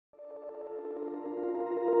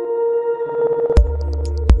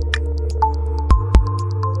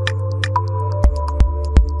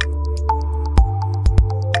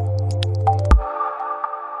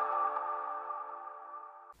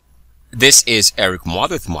This is Eric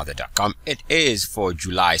Mother with Mother.com. It is for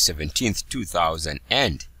July 17th,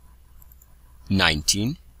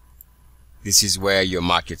 2019. This is where your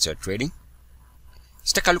markets are trading.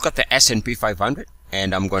 Let's take a look at the S&P 500,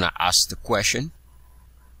 and I'm going to ask the question,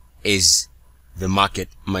 is the market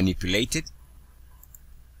manipulated?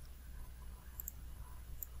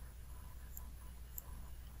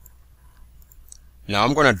 Now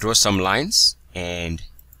I'm going to draw some lines and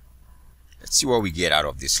let's see what we get out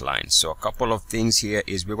of this line. So a couple of things here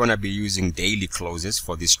is we're going to be using daily closes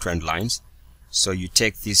for these trend lines. So you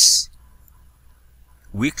take this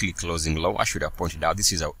weekly closing low. I should have pointed out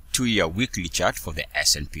this is a 2-year weekly chart for the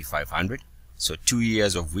S&P 500. So 2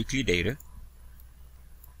 years of weekly data.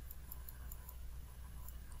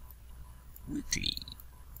 Weekly.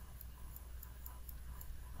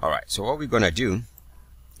 Alright, so what we're going to do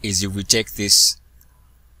is if we take this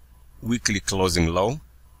weekly closing low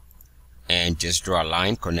and just draw a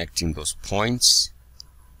line connecting those points.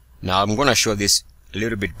 Now I'm going to show this a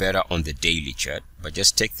little bit better on the daily chart, but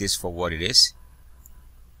just take this for what it is,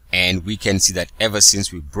 and we can see that ever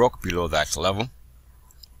since we broke below that level,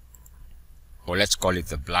 or let's call it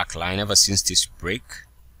the black line, ever since this break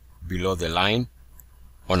below the line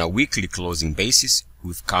on a weekly closing basis,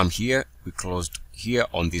 we've come here, we closed here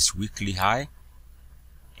on this weekly high,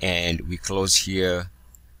 and we closed here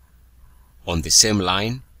on the same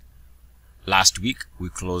line. Last week we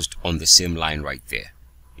closed on the same line right there.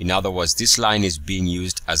 In other words, this line is being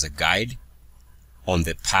used as a guide on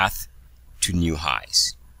the path to new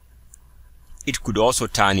highs. It could also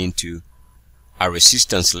turn into a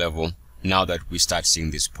resistance level now that we start seeing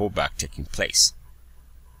this pullback taking place.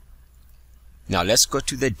 Now let's go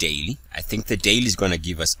to the daily. I think the daily is going to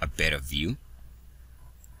give us a better view.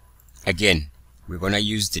 Again, we're going to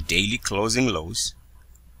use the daily closing lows.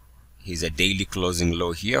 Here's a daily closing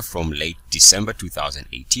low here from late December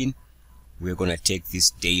 2018. We're going to take this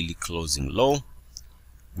daily closing low.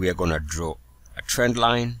 We are going to draw a trend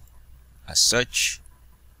line as such.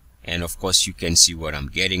 And of course, you can see what I'm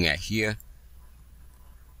getting at here.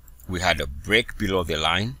 We had a break below the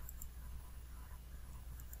line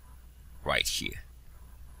right here.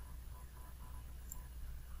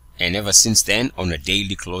 And ever since then, on a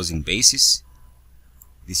daily closing basis,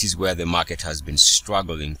 this is where the market has been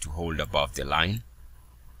struggling to hold above the line,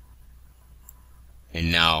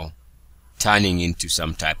 and now turning into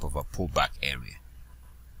some type of a pullback area.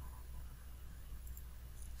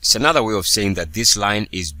 It's another way of saying that this line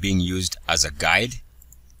is being used as a guide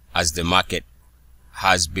as the market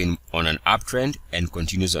has been on an uptrend and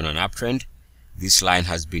continues on an uptrend. This line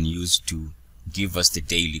has been used to give us the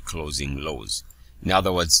daily closing lows. In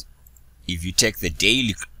other words, if you take the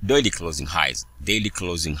daily closing highs, daily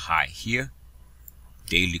closing high here,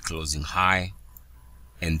 daily closing high,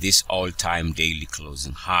 and this all-time daily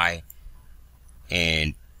closing high,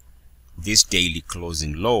 and this daily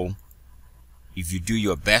closing low, if you do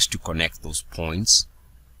your best to connect those points,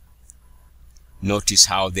 notice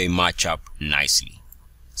how they match up nicely.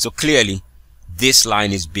 So clearly, this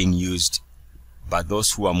line is being used by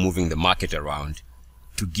those who are moving the market around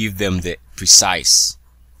to give them the precise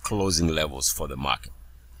closing levels for the market.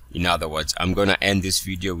 In other words, I'm going to end this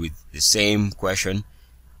video with the same question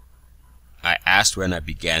I asked when I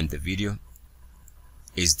began the video.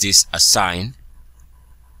 Is this a sign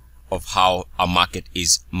of how a market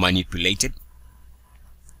is manipulated?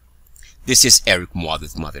 This is Eric Mother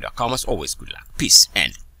with Mother.com. As always, good luck, peace,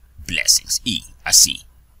 and blessings. ESS.